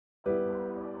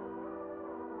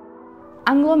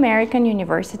Anglo-American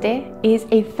University is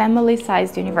a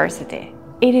family-sized university.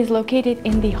 It is located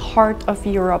in the heart of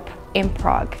Europe in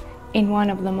Prague, in one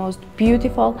of the most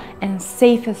beautiful and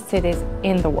safest cities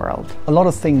in the world. A lot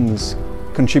of things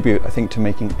contribute, I think, to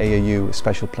making AAU a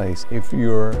special place. If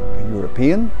you're a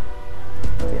European,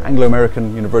 the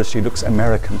Anglo-American University looks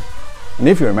American. And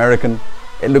if you're American,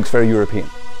 it looks very European.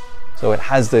 So it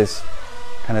has this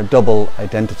kind of double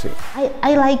identity.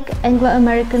 I like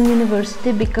Anglo-American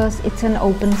University because it's an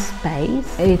open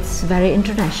space. It's very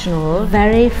international,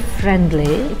 very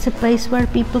friendly. It's a place where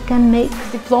people can mix.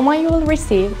 The diploma you will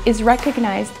receive is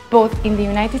recognized both in the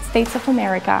United States of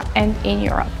America and in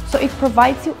Europe. So it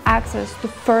provides you access to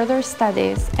further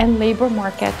studies and labor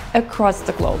market across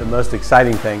the globe. The most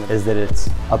exciting thing is that it's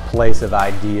a place of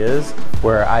ideas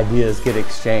where ideas get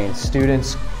exchanged.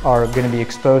 Students are going to be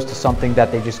exposed to something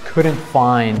that they just couldn't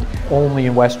find only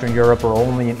in Western Europe or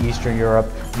only in Eastern Europe,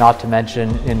 not to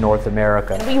mention in North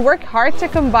America. We work hard to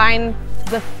combine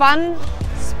the fun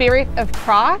spirit of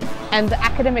Prague and the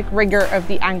academic rigor of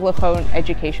the Anglophone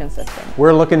education system.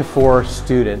 We're looking for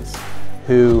students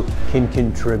who can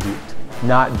contribute,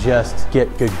 not just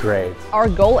get good grades. Our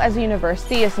goal as a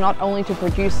university is not only to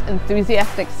produce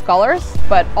enthusiastic scholars,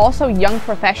 but also young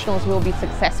professionals who will be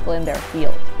successful in their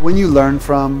field. When you learn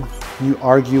from, you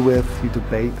argue with, you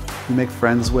debate, you make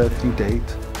friends with, you date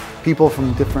people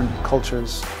from different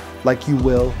cultures, like you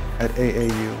will at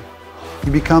AAU.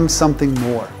 You become something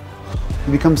more.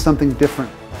 You become something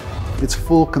different. It's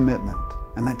full commitment,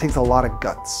 and that takes a lot of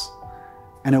guts,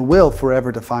 and it will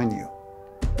forever define you.